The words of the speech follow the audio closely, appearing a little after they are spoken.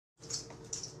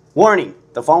Warning!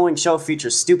 The following show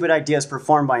features stupid ideas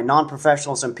performed by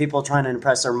non-professionals and people trying to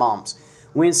impress their moms.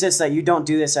 We insist that you don't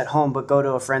do this at home, but go to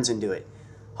a friend's and do it.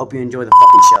 Hope you enjoy the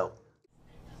fucking show.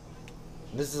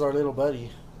 This is our little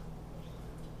buddy.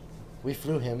 We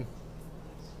flew him.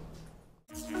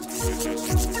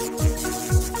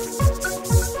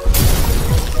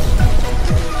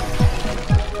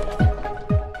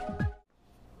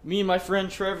 Me and my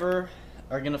friend Trevor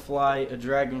are gonna fly a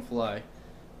Dragonfly.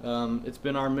 It's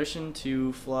been our mission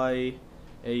to fly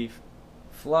a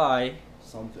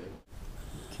something.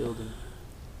 Killed him.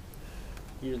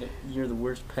 You're the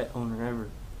worst pet owner ever.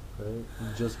 Right?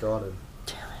 You just got him.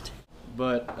 Damn it.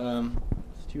 But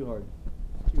it's too hard.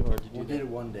 Too hard to do. We'll get it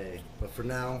one day, but for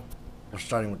now, we're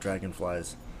starting with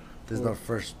dragonflies. This is our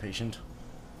first patient.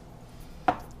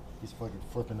 He's fucking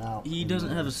flipping out. He doesn't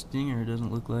have a stinger. It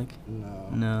doesn't look like. No.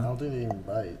 No. I don't think they even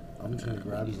bite. I'm just gonna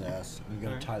grab his ass. You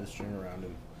gotta tie the string around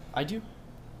him. I do.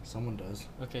 Someone does.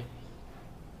 Okay.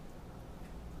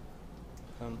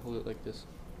 Hold it like this.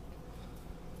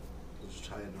 We'll just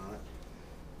tie a knot.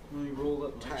 Let me roll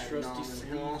up my Tie a trusty knot in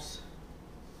sleeves.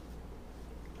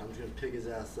 I'm just gonna pick his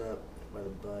ass up by the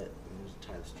butt and just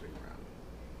tie the string around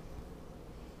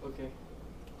him.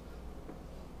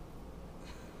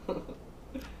 Okay.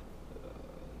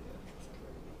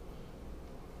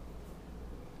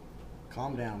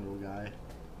 Calm down, little guy.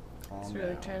 Calm He's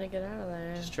really down. trying to get out of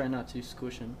there. Just try not to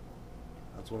squish him.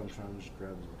 That's what I'm trying to just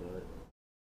grab his butt.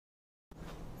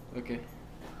 Okay.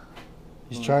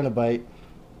 He's trying to bite.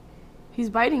 He's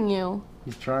biting you.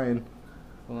 He's trying.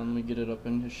 Hold on, let me get it up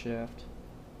in his shaft.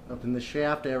 Up in the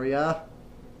shaft area.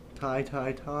 Tie,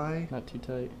 tie, tie. Not too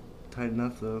tight. Tight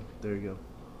enough though. There you go.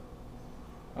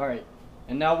 Alright.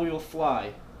 And now we will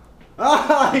fly.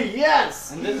 Ah,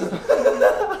 yes! And this is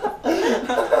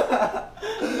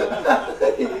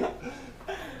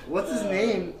What's his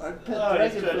name? Our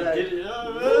pet he's trying to get it.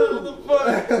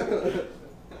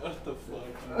 What the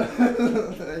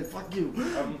fuck? Hey, fuck you.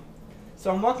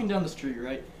 So I'm walking down the street,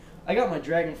 right? I got my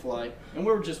Dragonfly, and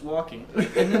we were just walking.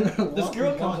 And then this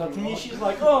girl comes up to me, she's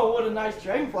like, "Oh, what a nice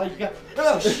Dragonfly you got."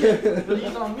 Oh, shit. But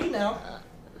he's on me now.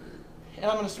 And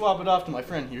I'm going to swap it off to my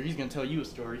friend here. He's going to tell you a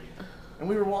story. And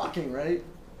we were walking, right?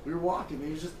 We were walking.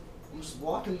 I'm just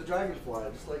walking the dragonfly,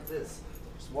 just like this.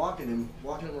 Just walking him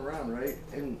around, right?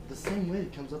 And the same way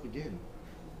it comes up again.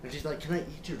 And she's like, "Can I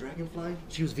eat your dragonfly?"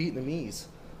 She was Vietnamese.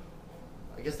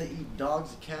 I guess they eat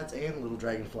dogs, cats, and little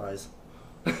dragonflies.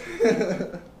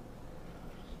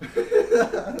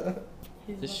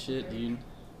 This shit, dude.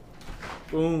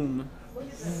 Boom.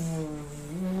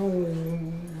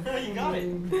 You got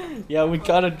it. Yeah, we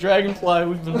caught a Dragonfly.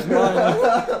 We've been flying.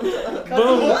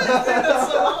 Boom.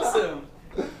 That's so awesome.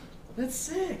 That's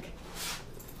sick.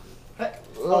 Hey,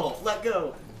 oh, let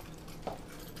go.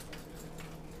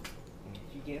 Did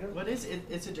you get him? What is it?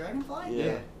 It's a dragonfly?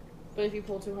 Yeah. But if you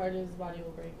pull too hard, his body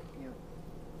will break.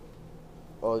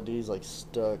 Oh, dude, he's like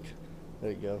stuck.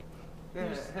 There you go. He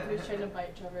was trying to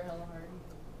bite Trevor hella hard.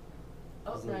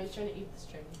 Oh, no, he's trying to eat the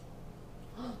string.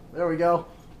 There we go.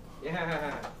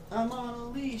 Yeah. I'm on a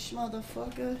leash,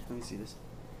 motherfucker. Let me see this.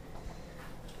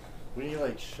 We need to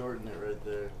like shorten it right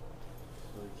there.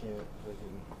 We can't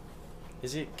fucking.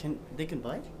 Is it? They can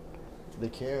bite? They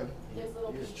can. There's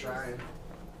little He's just pieces. trying.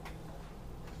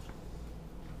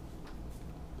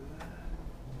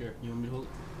 Here, you want me to hold it?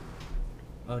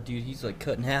 Oh, dude, he's like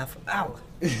cut in half. Ow!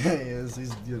 Yeah, he is.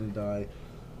 He's gonna die.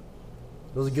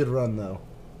 It was a good run, though.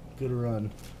 Good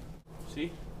run.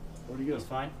 See? Where'd he go? He's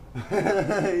fine.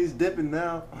 He's dipping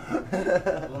now.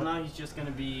 Well, now he's just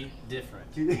gonna be different.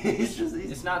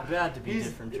 It's not bad to be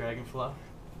different, Dragonfly.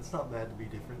 It's not bad to be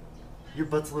different. Your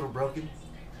butt's a little broken,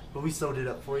 but we sewed it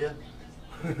up for you.